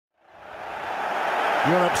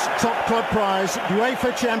Europe's top club prize,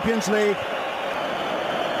 UEFA Champions League.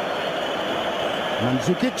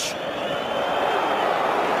 Mandzukic.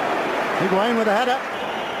 Higuain with a header.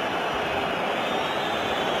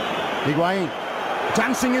 Higuain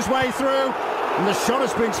dancing his way through, and the shot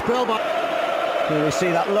has been spilled by... Here we see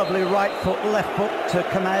that lovely right foot, left foot to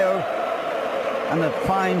Cameo, and the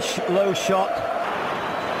fine low shot.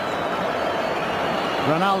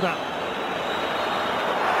 Ronaldo.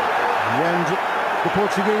 And the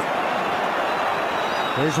Portuguese.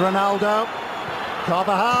 Here's Ronaldo.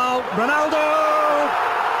 Carvajal. Ronaldo!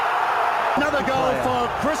 Another goal for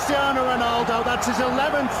Cristiano Ronaldo. That's his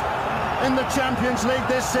 11th in the Champions League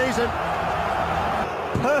this season.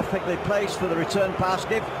 Perfectly placed for the return pass.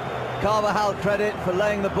 Give Carvajal credit for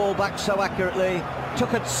laying the ball back so accurately.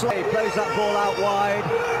 Took it slow, plays that ball out wide.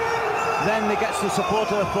 Then he gets the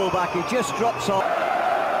support of the fullback. He just drops off.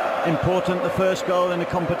 Important, the first goal in a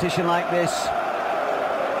competition like this.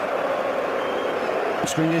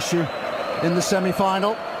 Screen issue in the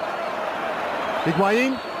semi-final.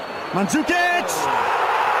 Higuain. Mandzukic!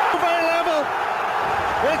 Very level.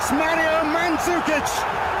 It's Mario Mandzukic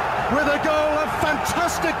with a goal of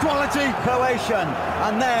fantastic quality. Croatian,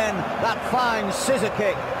 and then that fine scissor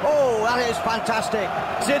kick. Oh, that is fantastic.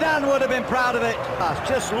 Zidane would have been proud of it.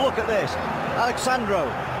 Just look at this. Alexandro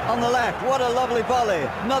on the left. What a lovely volley.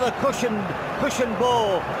 Another cushioned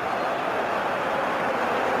ball.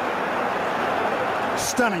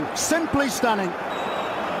 Stunning, simply stunning.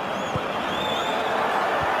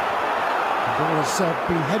 The ball has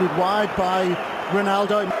been headed wide by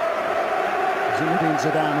Ronaldo. Zinedine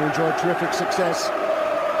Zidane, who enjoyed terrific success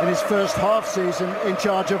in his first half season in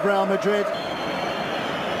charge of Real Madrid.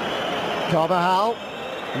 Carvajal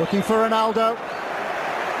looking for Ronaldo,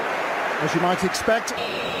 as you might expect.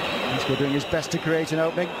 He's still doing his best to create an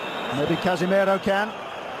opening. Maybe Casemiro can.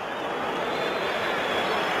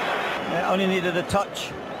 It only needed a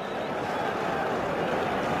touch.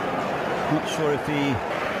 Not sure if he...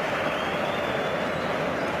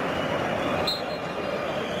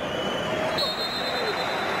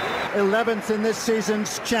 11th in this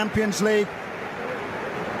season's Champions League.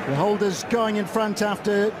 The holders going in front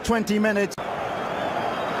after 20 minutes.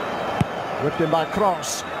 Whipped in by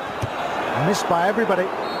Kroos. Missed by everybody.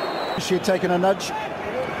 She had taken a nudge.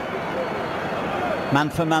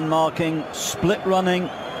 Man-for-man marking, split running.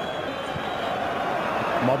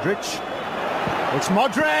 Modric. It's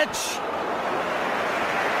Modric!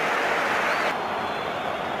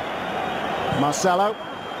 Marcelo.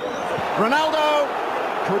 Ronaldo!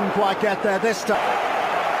 Couldn't quite get there this time.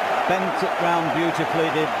 Bent it round beautifully,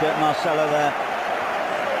 did Marcelo there.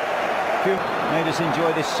 Made us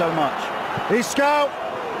enjoy this so much. Isco!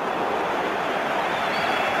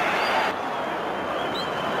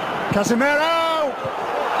 Casemiro!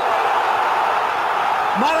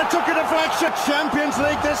 Mara took a deflection. Champions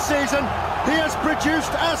League this season. He has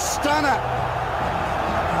produced a stunner.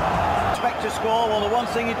 To score, well, the one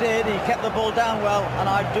thing he did, he kept the ball down well, and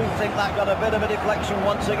I do think that got a bit of a deflection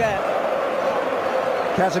once again.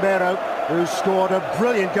 Casemiro, who scored a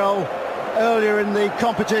brilliant goal earlier in the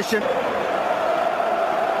competition.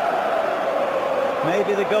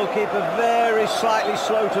 Maybe the goalkeeper very slightly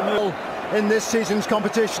slow to move. In this season's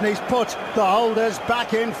competition, he's put the holders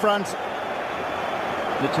back in front.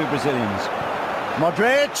 The two Brazilians.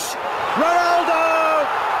 Modric, Ronaldo!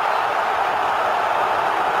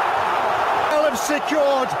 Have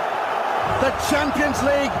secured the Champions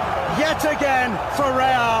League yet again for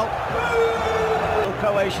Real. The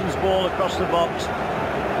Croatian's ball across the box.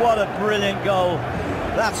 What a brilliant goal.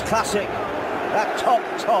 That's classic. That top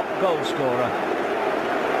goal scorer.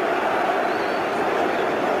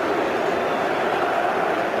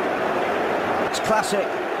 It's classic.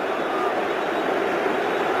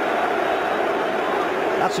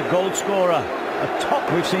 That's a goal scorer. A top.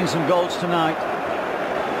 We've seen some goals tonight.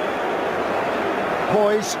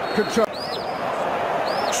 Poise, control.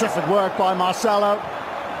 Terrific work by Marcelo.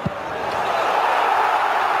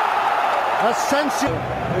 Asensio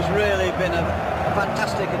has really been a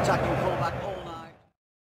fantastic attacking fullback.